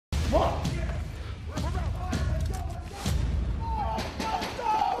Whoa.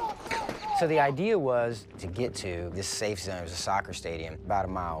 So the idea was to get to this safe zone. It was a soccer stadium about a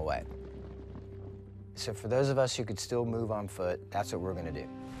mile away. So for those of us who could still move on foot, that's what we're gonna do.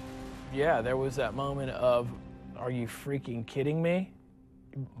 Yeah, there was that moment of, are you freaking kidding me?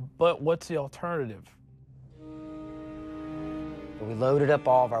 But what's the alternative? We loaded up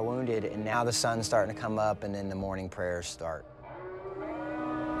all of our wounded, and now the sun's starting to come up, and then the morning prayers start.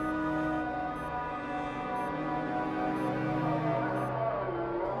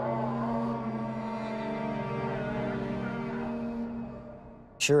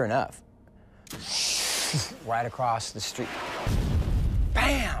 Sure enough, right across the street,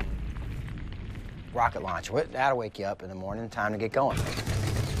 bam! Rocket launch. That'll wake you up in the morning, time to get going.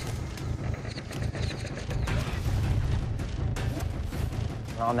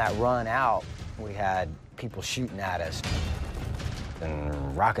 On that run out, we had people shooting at us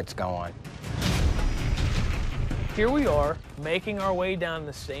and rockets going. Here we are, making our way down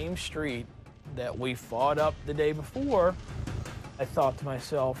the same street that we fought up the day before. I thought to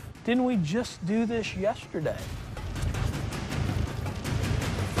myself, didn't we just do this yesterday?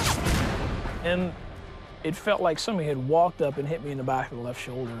 And it felt like somebody had walked up and hit me in the back of the left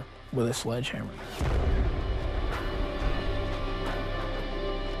shoulder with a sledgehammer.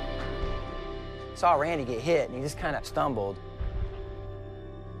 Saw Randy get hit, and he just kind of stumbled.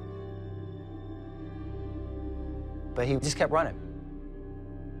 But he just kept running.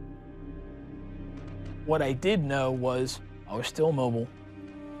 What I did know was I was still mobile,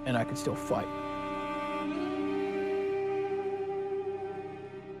 and I could still fight.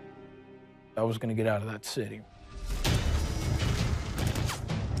 I was going to get out of that city.